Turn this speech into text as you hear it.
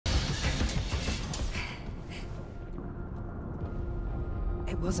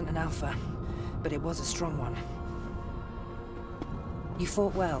It wasn't an alpha, but it was a strong one. You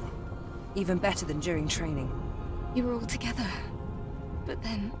fought well. Even better than during training. You were all together. But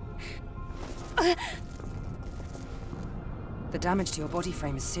then... The damage to your body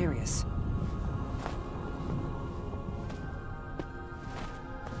frame is serious.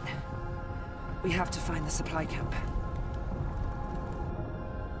 We have to find the supply camp.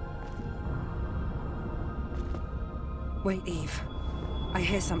 Wait, Eve. I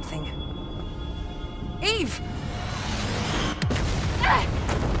hear something. Eve!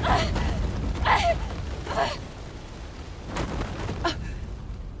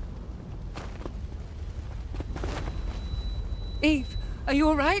 Eve, are you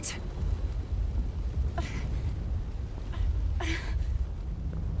all right?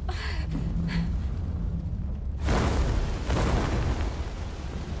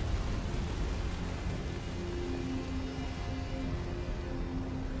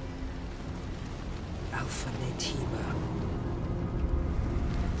 Alpha Naytiba.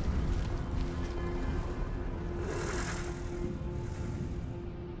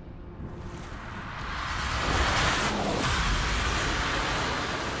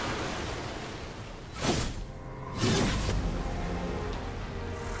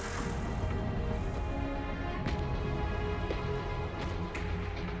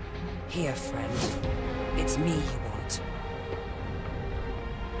 Here, friend. It's me you want.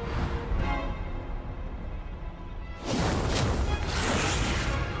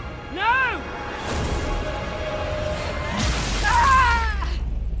 No! Ah!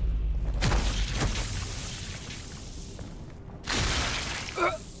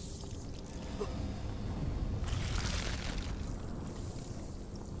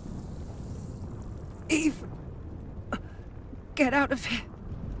 Eve! Get out of here!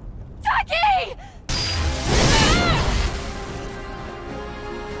 Taki!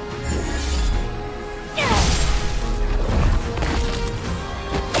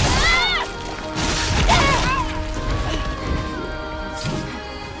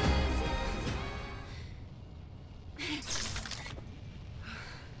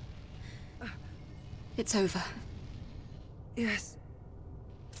 It's over. Yes.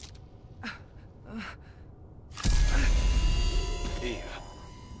 Eve.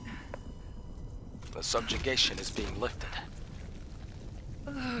 The subjugation is being lifted.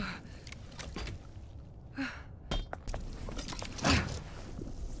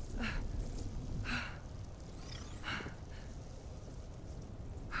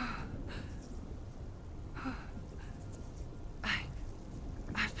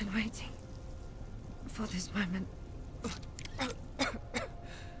 I've been waiting for this moment.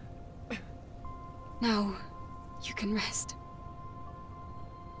 Now, you can rest.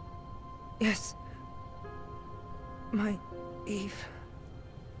 Yes. My Eve.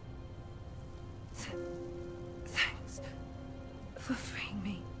 Thanks for freeing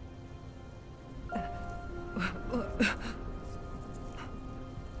me.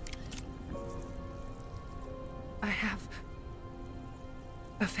 I have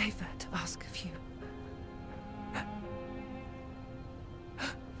a favor to ask of you.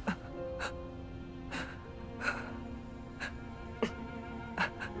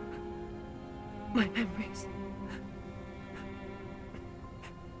 My memories.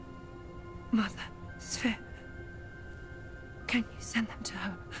 Mother, Sphere. Can you send them to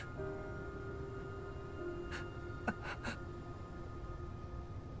her?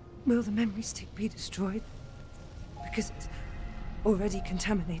 Will the memory stick be destroyed? Because it's already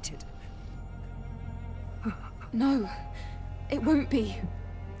contaminated. No, it won't be.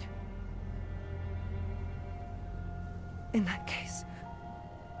 In that case,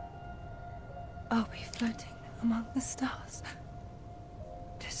 I'll be floating among the stars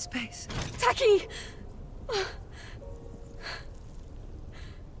to space. Taki!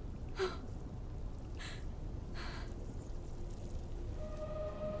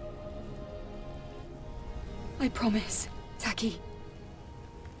 I promise, Taki.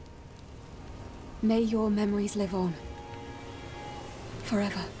 May your memories live on.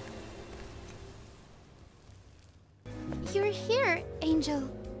 Forever. You're here, Angel.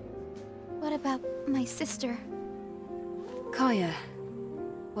 What about my sister? Kaya.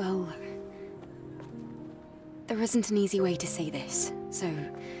 Well... there isn't an easy way to say this, so...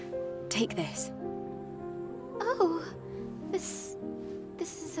 take this. Oh, this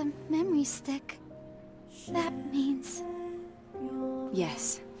is a memory stick. That means...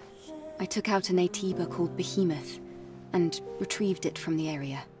 Yes. I took out a Naytiba called Behemoth, and retrieved it from the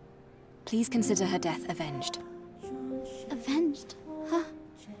area. Please consider her death avenged. Avenged? Huh?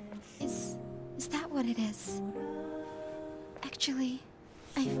 Is that what it is? Actually,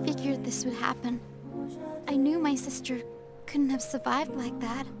 I figured this would happen. I knew my sister couldn't have survived like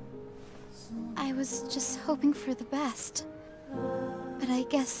that. I was just hoping for the best. But I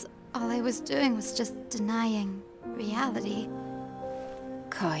guess all I was doing was just denying reality.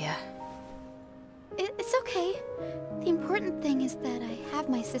 Kaya. It's okay. The important thing is that I have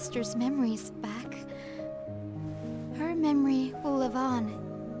my sister's memories back. Her memory will live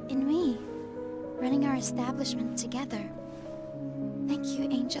on in me, running our establishment together. Thank you,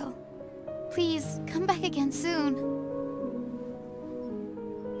 Angel. Please, come back again soon.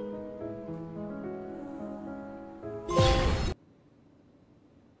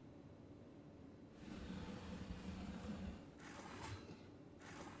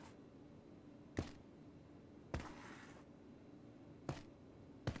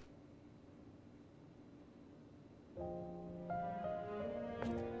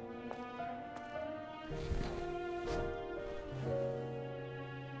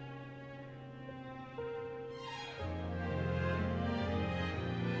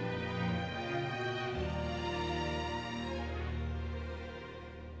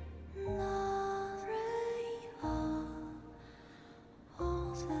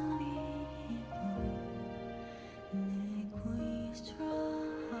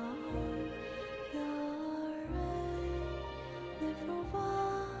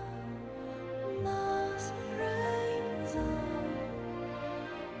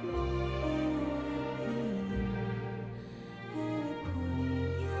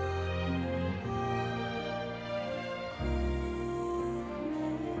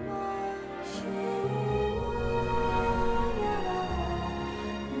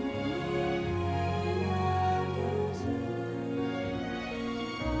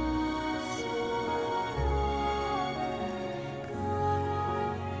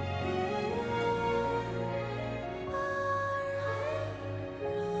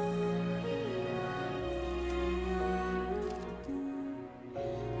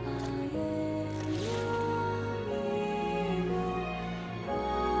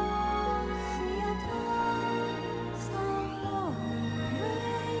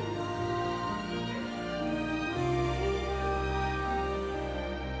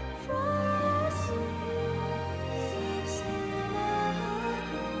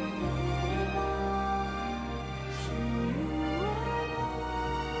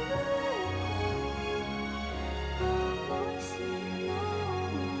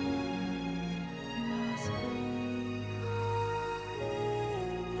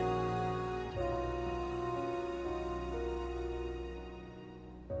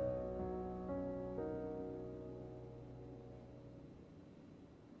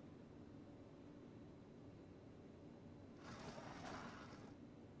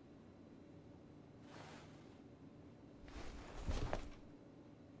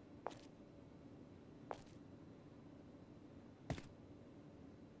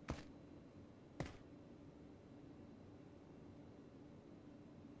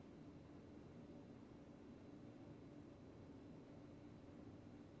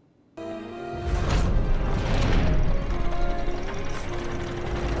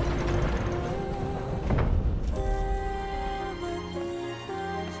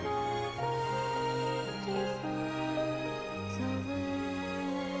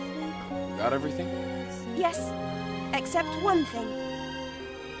 Got everything? Yes, except one thing.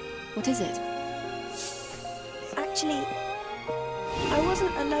 What is it? Actually, I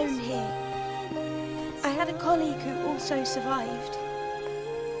wasn't alone here. I had a colleague who also survived.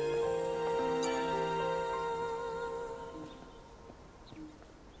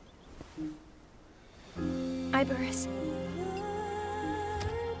 Iberus.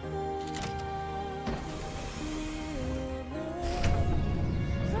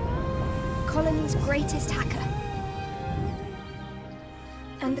 Colony's greatest hacker.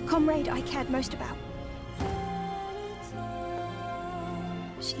 And the comrade I cared most about.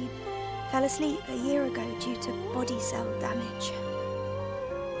 She fell asleep a year ago due to body cell damage.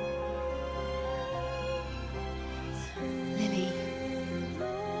 Lily.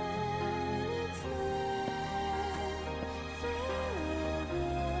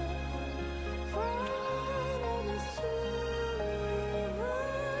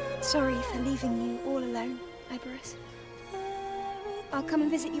 Sorry for leaving you all alone, Iberus. I'll come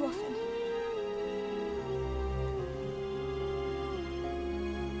and visit you often.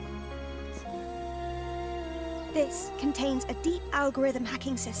 This contains a deep algorithm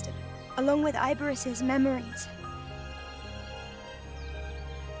hacking system, along with Iberus's memories.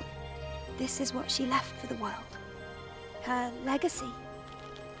 This is what she left for the world. Her legacy.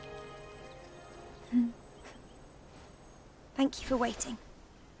 Thank you for waiting.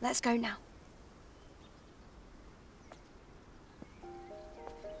 Let's go now.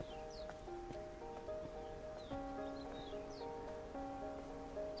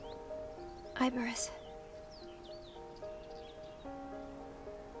 Iberus.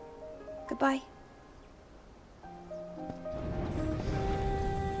 Goodbye.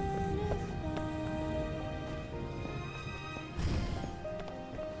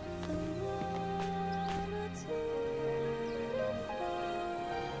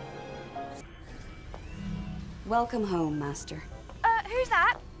 Welcome home, Master. Who's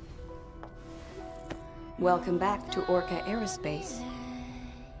that? Welcome back to Orca Aerospace.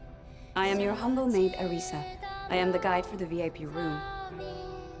 I am your humble maid, Arisa. I am the guide for the VIP room.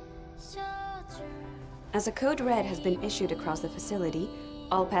 As a code red has been issued across the facility,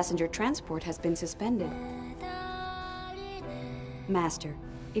 all passenger transport has been suspended. Master,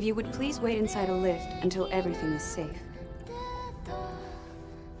 if you would please wait inside a lift until everything is safe.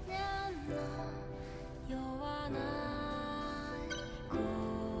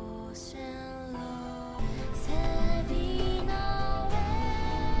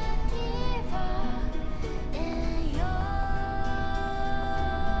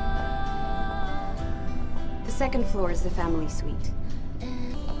 The second floor is the family suite.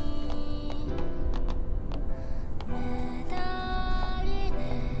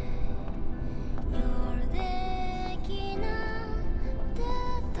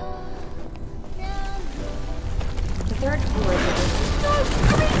 The third floor is the... No!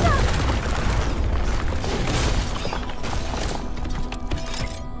 Arisa!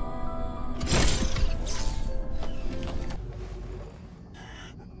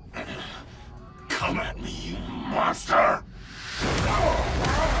 Come at me, you monster!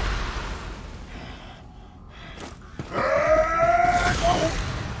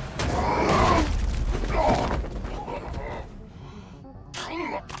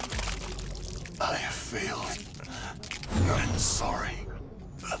 I have failed. I'm sorry.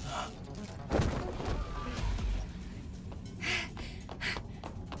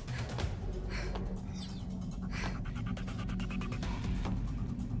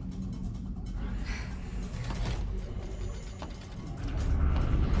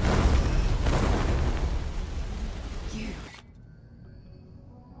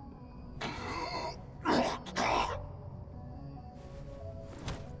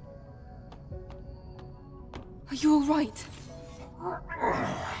 Are you all right?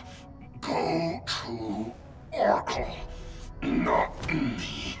 Go to Oracle, not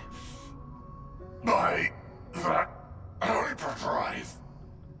me. By that hyperdrive.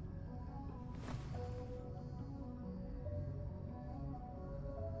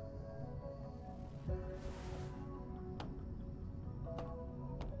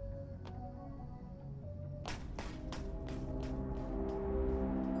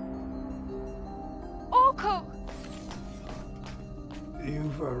 Orko!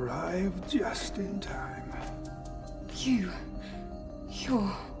 You've arrived just in time. You're...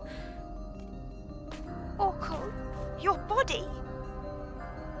 Orko, your body?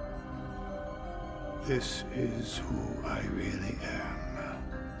 This is who I really am.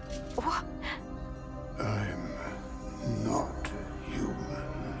 What? I'm not human.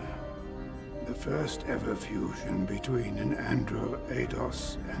 The first ever fusion between an Andro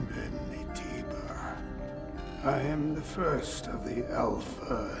Eidos and an Naytiba. I am the first of the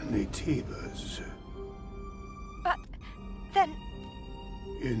Alpha Naytibas. But then...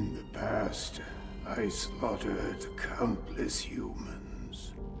 In the past, I slaughtered countless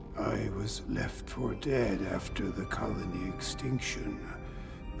humans. I was left for dead after the colony extinction,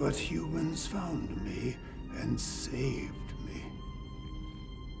 but humans found me and saved me.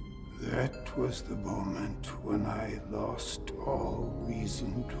 That was the moment when I lost all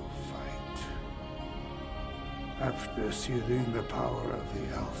reason to fight. After sealing the power of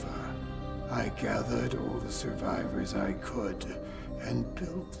the Alpha, I gathered all the survivors I could and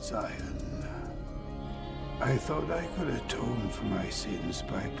built Zion. I thought I could atone for my sins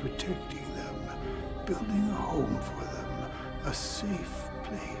by protecting them, building a home for them, a safe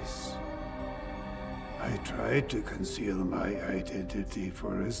place. I tried to conceal my identity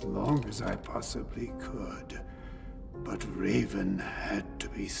for as long as I possibly could, but Raven had to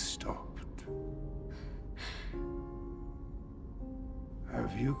be stopped.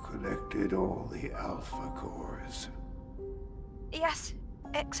 Have you collected all the Alpha cores? Yes,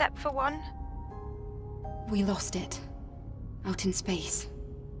 except for one. We lost it. Out in space.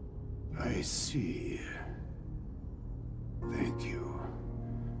 I see. Thank you.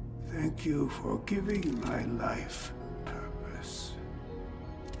 Thank you for giving my life purpose.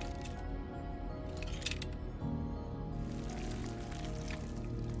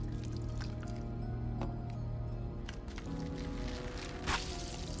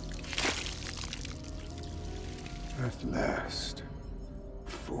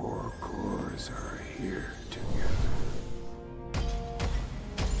 here together.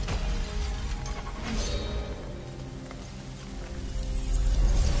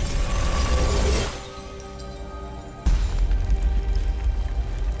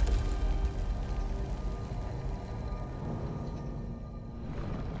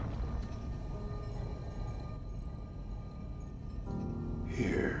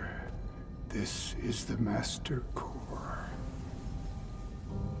 Here, this is the Master Core.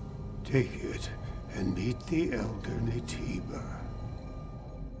 Take it and meet the Elder Naytiba.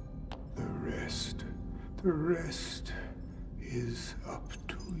 The rest is up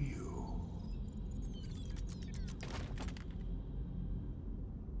to you.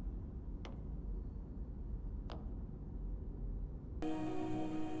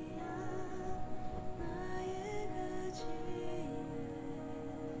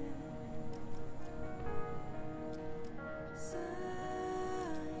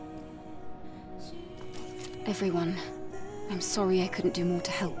 Everyone, I'm sorry I couldn't do more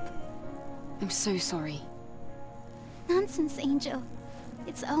to help. I'm so sorry. Nonsense, Angel.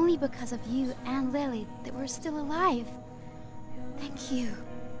 It's only because of you and Lily that we're still alive. Thank you.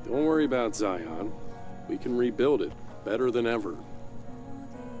 Don't worry about Zion. We can rebuild it better than ever.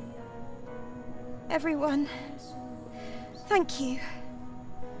 Everyone, thank you.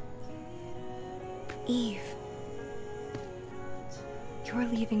 Eve. You're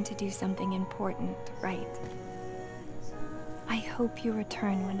leaving to do something important, right? I hope you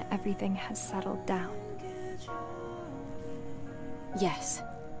return when everything has settled down. Yes.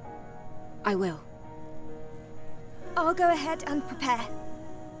 I will. I'll go ahead and prepare.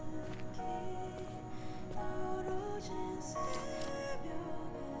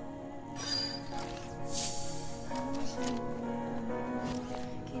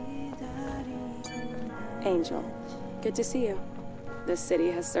 Angel, good to see you. This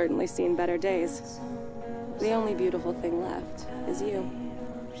city has certainly seen better days. The only beautiful thing left is you.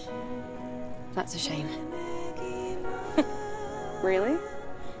 That's a shame. Really?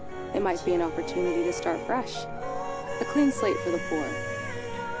 It might be an opportunity to start fresh. A clean slate for the poor.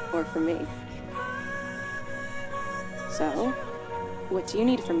 Or for me. So, what do you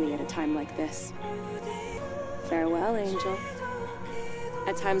need from me at a time like this? Farewell, Angel.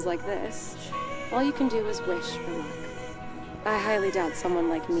 At times like this, all you can do is wish for luck. I highly doubt someone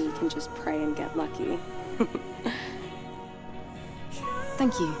like me can just pray and get lucky.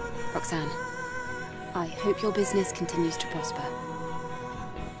 Thank you, Roxanne. I hope your business continues to prosper.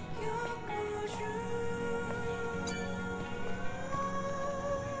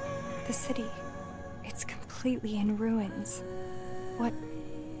 The city, it's completely in ruins. What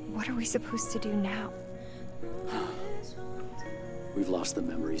are we supposed to do now? We've lost the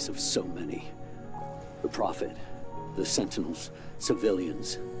memories of so many. The Prophet, the Sentinels,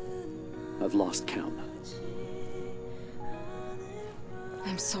 civilians. I've lost count.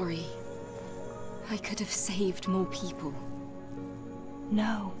 I'm sorry. I could have saved more people.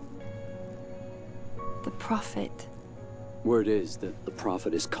 No. The Prophet. Word is that the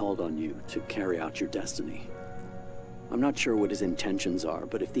Prophet has called on you to carry out your destiny. I'm not sure what his intentions are,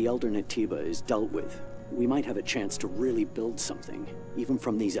 but if the Elder Naytiba is dealt with, we might have a chance to really build something, even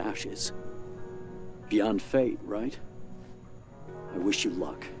from these ashes. Beyond fate, right? I wish you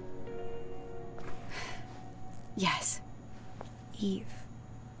luck. Yes. Eve,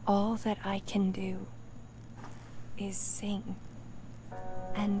 all that I can do is sing.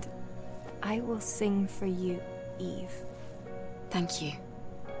 And I will sing for you, Eve. Thank you.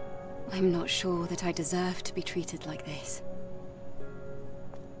 I'm not sure that I deserve to be treated like this.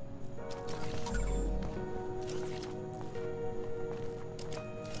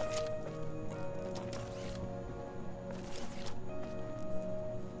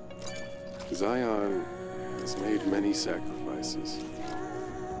 Zion has made many sacrifices.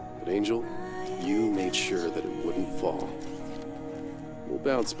 But Angel, you made sure that it wouldn't fall. We'll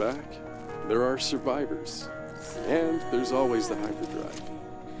bounce back. There are survivors. And there's always the hyperdrive.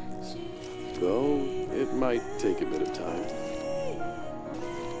 Though, it might take a bit of time.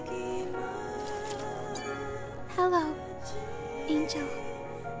 Hello, Angel.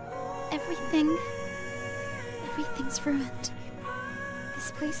 Everything's ruined.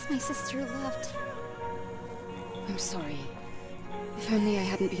 This place my sister loved. I'm sorry. If only I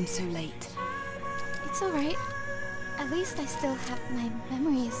hadn't been so late. It's alright. At least I still have my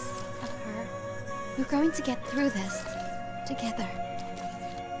memories of her. We're going to get through this together.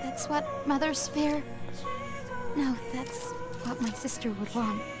 That's what mothers fear. No, that's what my sister would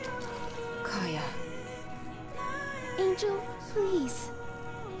want. Kaya. Angel, please.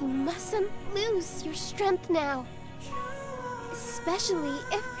 You mustn't lose your strength now. Especially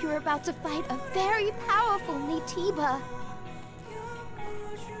if you're about to fight a very powerful Naytiba.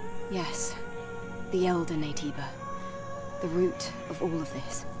 Yes, the Elder Naytiba. The root of all of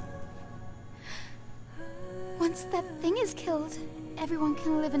this. Once that thing is killed, everyone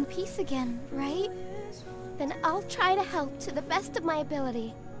can live in peace again, right? Then I'll try to help to the best of my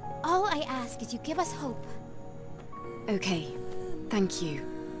ability. All I ask is you give us hope. Okay, thank you.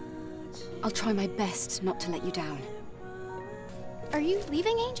 I'll try my best not to let you down. Are you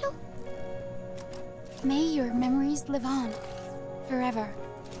leaving, Angel? May your memories live on. Forever.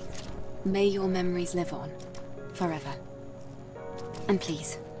 May your memories live on. Forever. And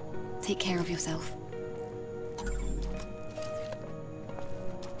please, take care of yourself.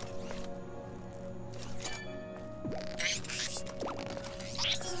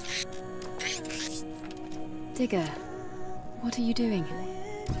 Digger, what are you doing?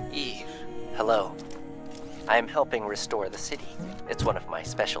 Eve, hello. I am helping restore the city. It's one of my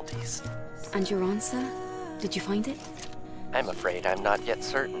specialties. And your answer? Did you find it? I'm afraid I'm not yet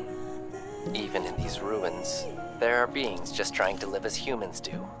certain. Even in these ruins, there are beings just trying to live as humans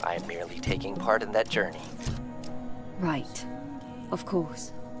do. I am merely taking part in that journey. Right. Of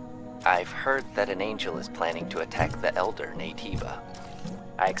course. I've heard that an angel is planning to attack the Elder Naytiba.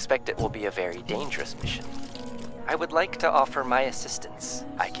 I expect it will be a very dangerous mission. I would like to offer my assistance.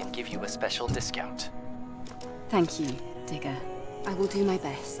 I can give you a special discount. Thank you, Digger. I will do my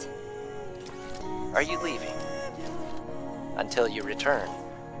best. Are you leaving? Until you return,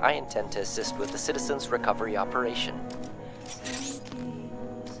 I intend to assist with the Citizens Recovery operation.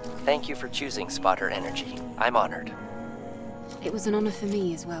 Thank you for choosing Spotter Energy. I'm honored. It was an honor for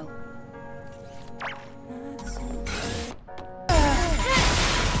me as well.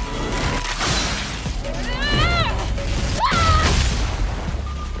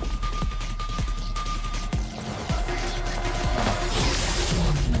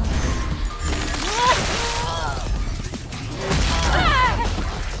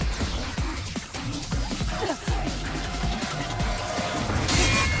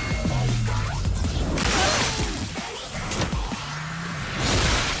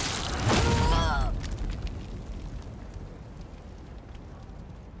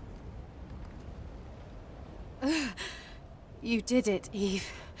 You did it, Eve.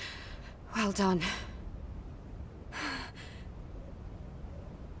 Well done.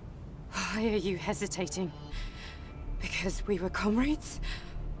 Why are you hesitating? Because we were comrades?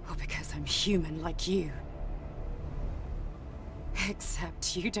 Or because I'm human like you?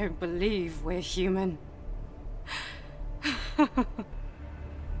 Except you don't believe we're human.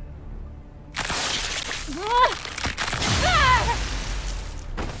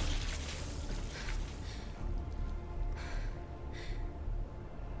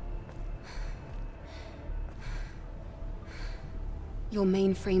 Your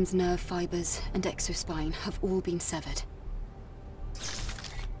mainframe's nerve fibers and exospine have all been severed.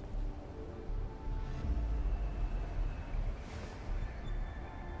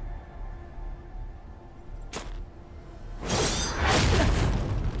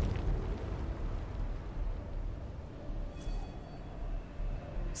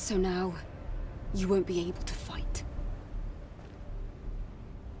 So now, you won't be able to fight.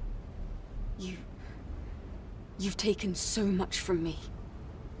 You've taken so much from me.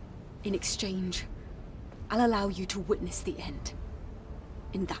 In exchange, I'll allow you to witness the end.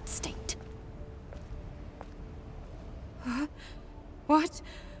 In that state. What?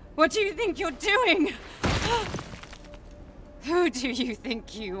 What do you think you're doing? Who do you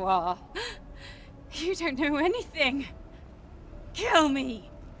think you are? You don't know anything. Kill me!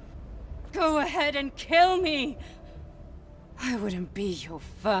 Go ahead and kill me! I wouldn't be your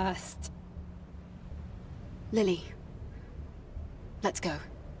first. Lily, let's go.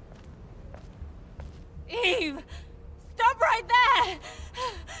 Eve! Stop right there!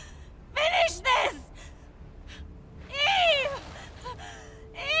 Finish this! Eve!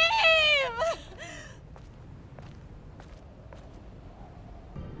 Eve!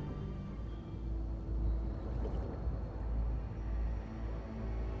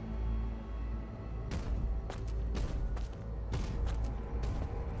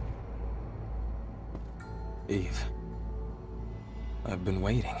 Eve. I've been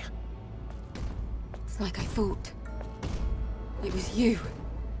waiting. It's like I thought. It was you.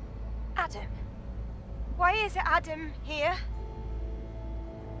 Adam. Why is Adam here?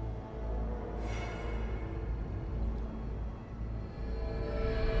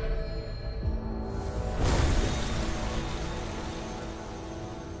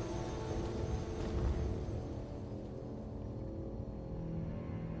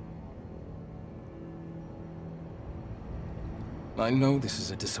 I know this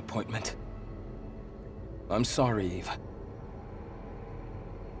is a disappointment. I'm sorry, Eve.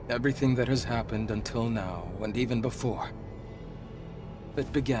 Everything that has happened until now, and even before,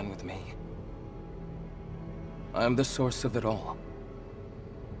 it began with me. I am the source of it all.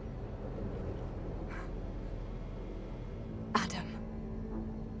 Adam.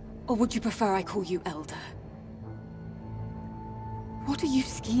 Or would you prefer I call you Elder? What are you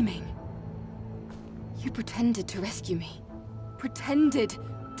scheming? You pretended to rescue me. Pretended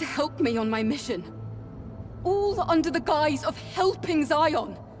to help me on my mission. All under the guise of helping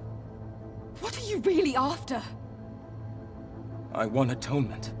Zion. What are you really after? I want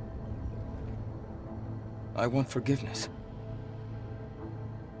atonement. I want forgiveness.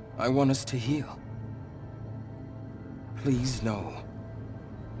 I want us to heal. Please know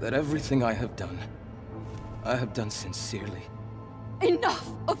that everything I have done sincerely. Enough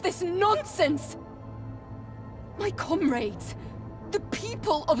of this nonsense! My comrades, the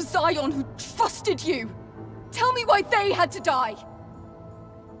people of Zion who trusted you, tell me why they had to die!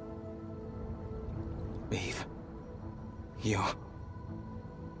 Eve, you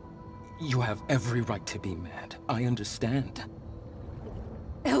have every right to be mad. I understand.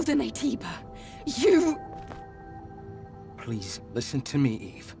 Elder Naytiba, you... Please, listen to me,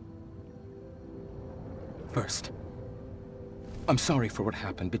 Eve. First, I'm sorry for what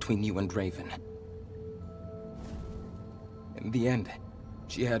happened between you and Raven. In the end,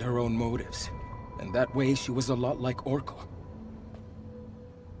 she had her own motives, and that way she was a lot like Orko.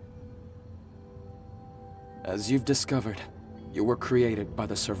 As you've discovered, you were created by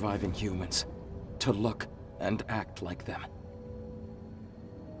the surviving humans to look and act like them.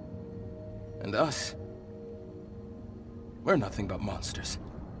 And us, we're nothing but monsters.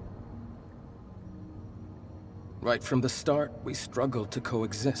 Right from the start, we struggled to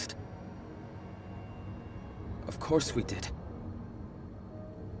coexist. Of course we did.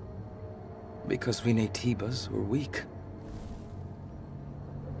 Because we Naytibas were weak.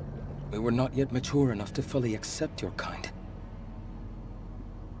 We were not yet mature enough to fully accept your kind.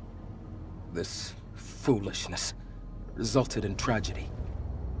 This foolishness resulted in tragedy.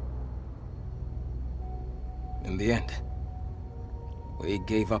 In the end, we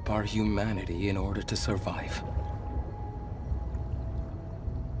gave up our humanity in order to survive.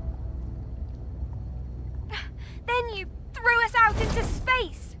 Then you threw us out into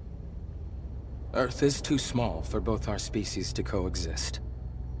space! Earth is too small for both our species to coexist.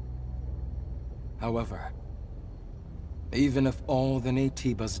 However, even if all the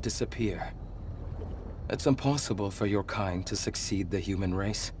Naytibas disappear, it's impossible for your kind to succeed the human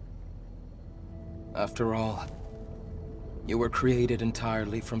race. After all, you were created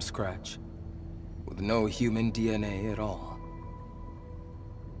entirely from scratch, with no human DNA at all.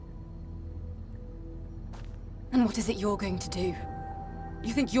 And what is it you're going to do?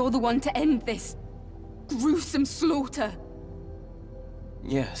 You think you're the one to end this gruesome slaughter?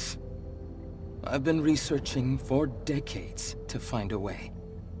 Yes. I've been researching for decades to find a way.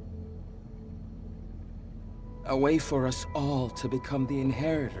 A way for us all to become the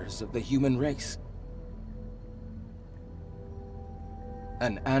inheritors of the human race.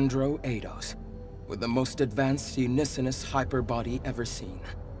 An Andro Eidos, with the most advanced unicinous hyperbody ever seen,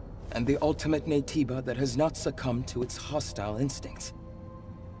 and the ultimate Naytiba that has not succumbed to its hostile instincts.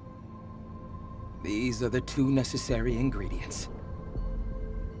 These are the two necessary ingredients.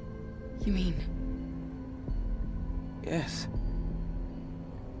 You mean? Yes.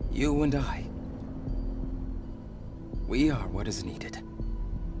 You and I. We are what is needed.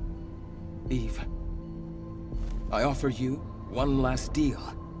 Eve, I offer you one last deal.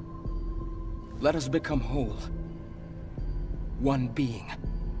 Let us become whole. One being.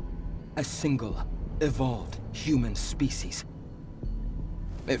 A single, evolved human species.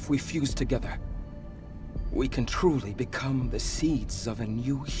 If we fuse together, we can truly become the seeds of a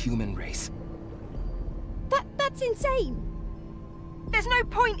new human race. That's insane! There's no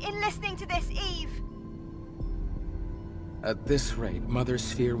point in listening to this, Eve! At this rate, Mother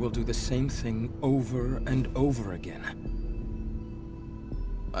Sphere will do the same thing over and over again.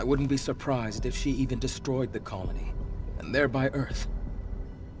 I wouldn't be surprised if she even destroyed the colony, and thereby Earth.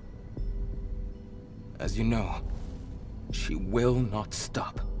 As you know, she will not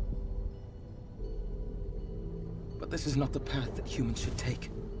stop. But this is not the path that humans should take.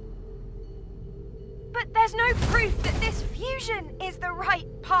 But there's no proof that this fusion is the right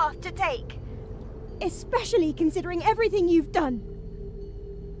path to take. Especially considering everything you've done.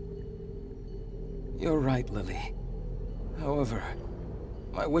 You're right, Lily. However,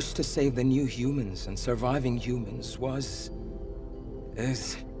 my wish to save the new humans and surviving humans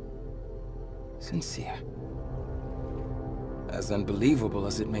is sincere. as unbelievable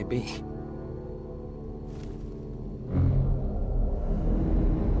as it may be.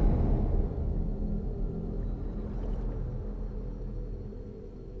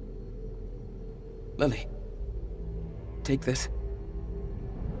 Lily, take this.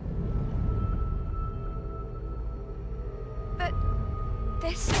 But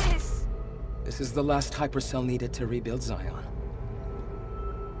this is... This is the last hypercell needed to rebuild Zion.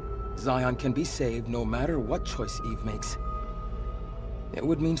 Zion can be saved no matter what choice Eve makes. It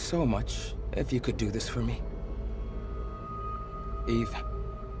would mean so much if you could do this for me. Eve,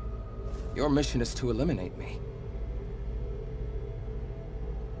 your mission is to eliminate me.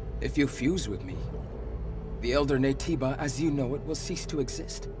 If you fuse with me, the Elder Naytiba, as you know it, will cease to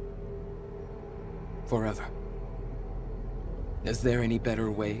exist. Forever. Is there any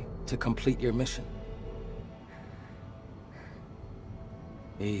better way to complete your mission?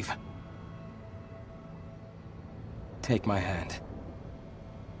 Eve. Take my hand.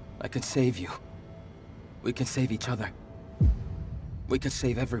 I can save you. We can save each other. We can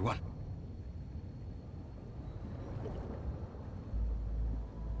save everyone.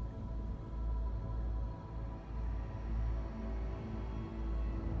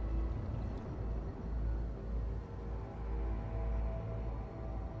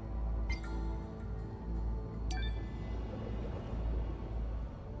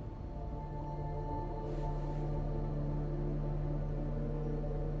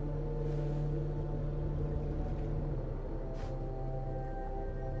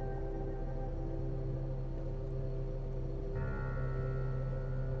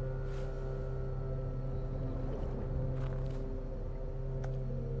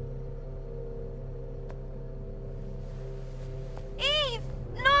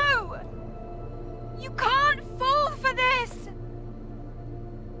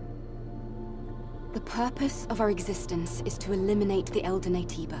 The purpose of our existence is to eliminate the Elder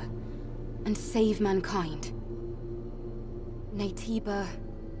Naytiba and save mankind. Naytiba,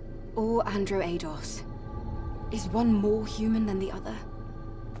 or Androaidos, is one more human than the other?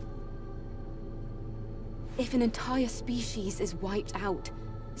 If an entire species is wiped out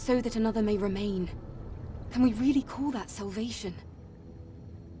so that another may remain, can we really call that salvation?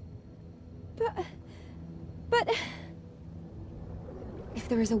 But... If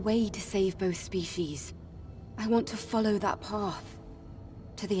there is a way to save both species, I want to follow that path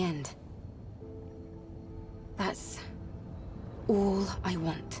to the end. That's all I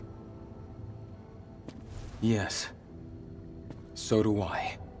want. Yes. So do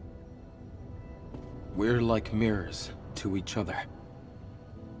I. We're like mirrors to each other.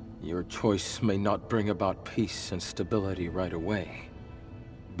 Your choice may not bring about peace and stability right away,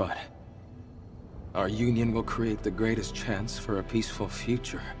 but our union will create the greatest chance for a peaceful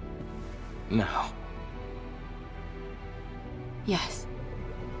future. Now. Yes.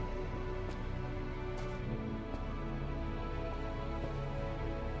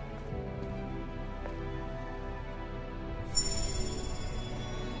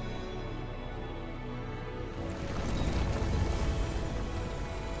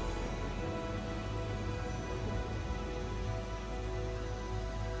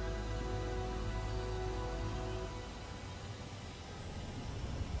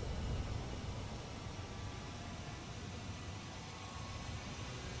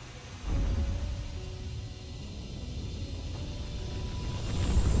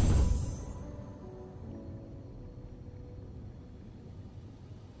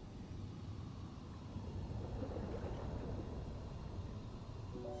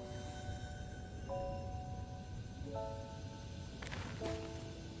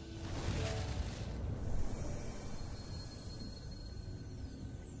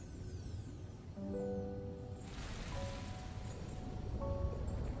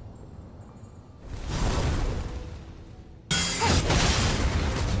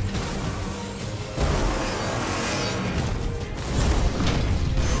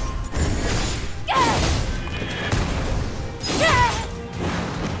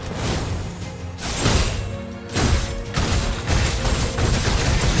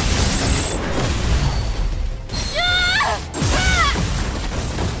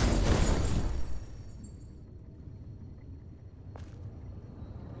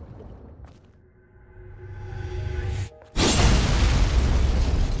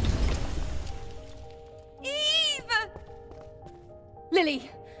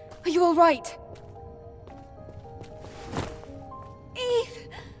 Lily, are you all right? Eve!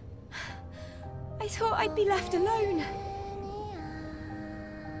 I thought I'd be left alone.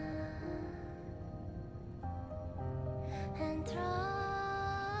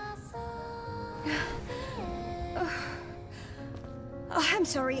 Oh, I'm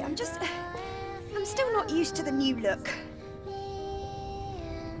sorry, I'm still not used to the new look.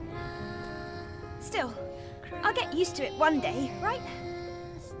 Still, I'll get used to it one day, right?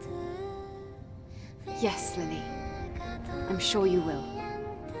 Yes, Lily. I'm sure you will.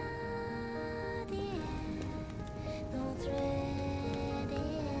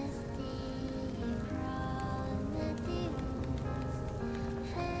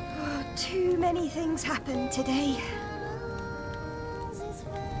 Oh, too many things happened today.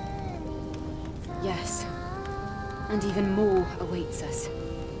 Yes. And even more awaits us.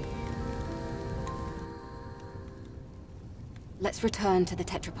 Let's return to the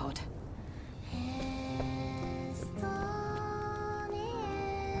tetrapod.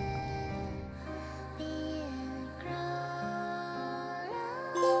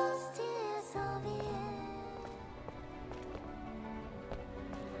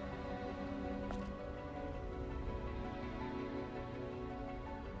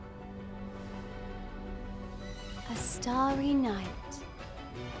 A starry night.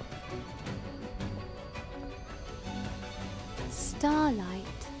 Starlight.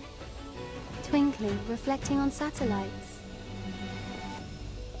 Twinkling, reflecting on satellites.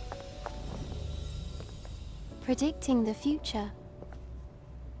 Predicting the future.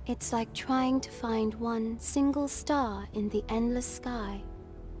 It's like trying to find one single star in the endless sky.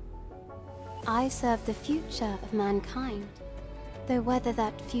 I serve the future of mankind, though whether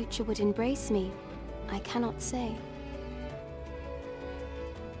that future would embrace me, I cannot say.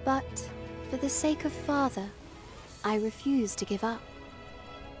 But for the sake of Father, I refuse to give up.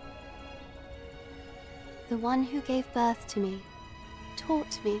 The one who gave birth to me,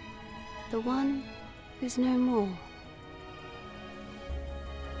 taught me, the one who's no more.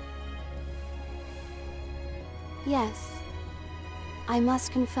 Yes, I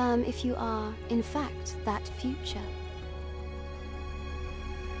must confirm if you are, in fact, that future.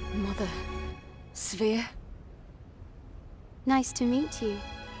 Mother... Sphere? Nice to meet you,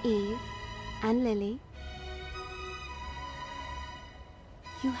 Eve and Lily.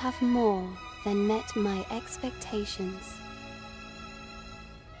 You have more than met my expectations.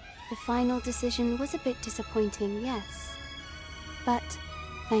 The final decision was a bit disappointing, yes. But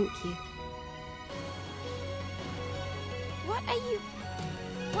thank you.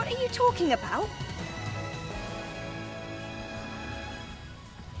 What are you talking about?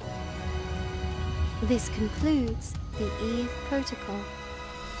 This concludes the Eve Protocol.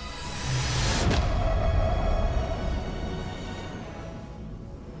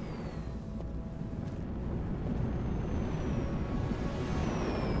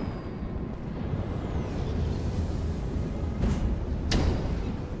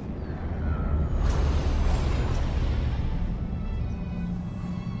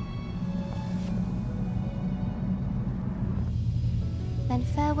 Then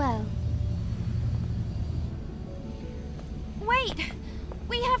farewell. Wait!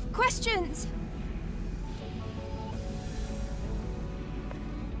 We have questions!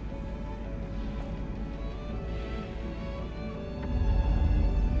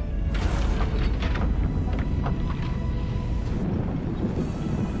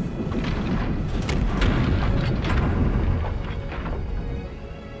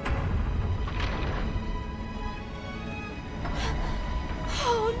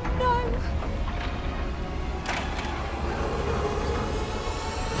 Oh no!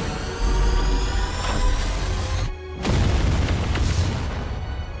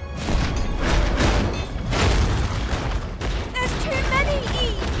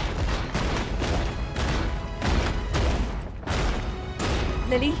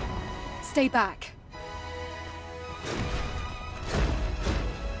 Lily, stay back.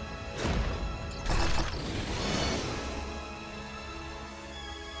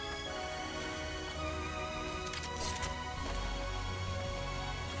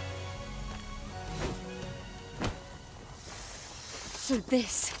 So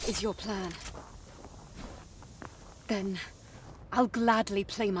this is your plan. Then I'll gladly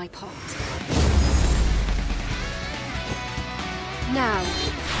play my part. Now,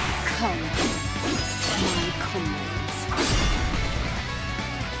 come, my comrades.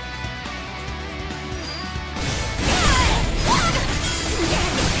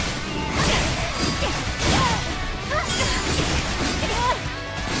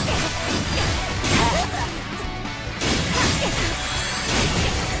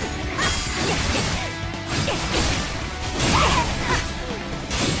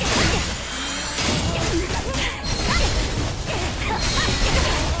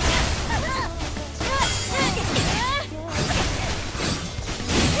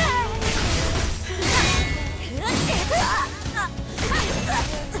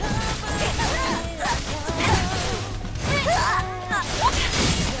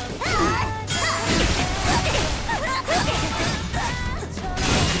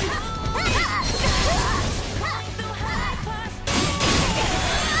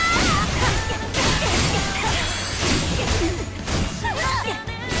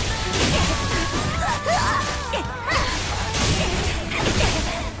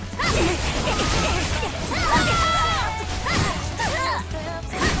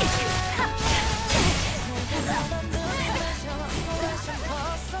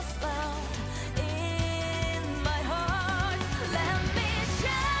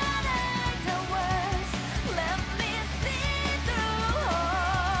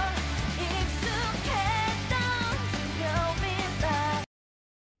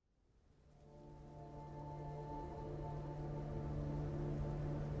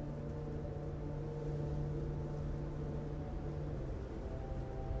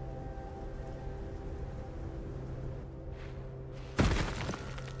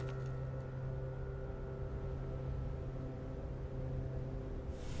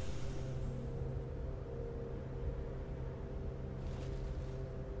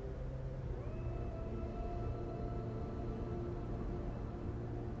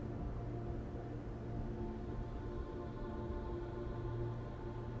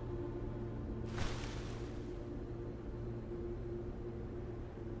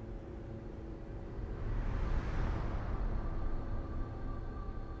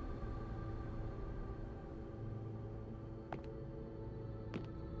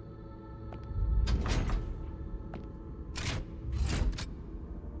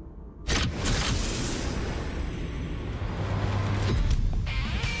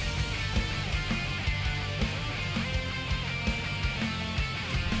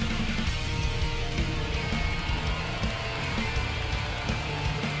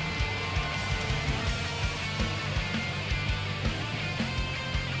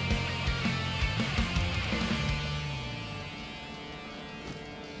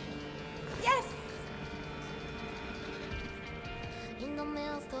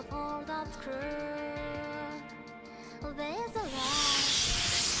 all that's cruel. There's a light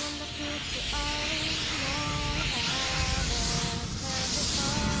from the future I know haven't heard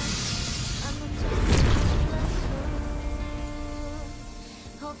before. I'm not trying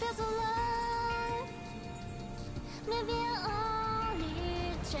to hope is alive. Maybe our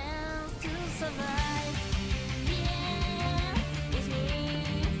only chance to survive.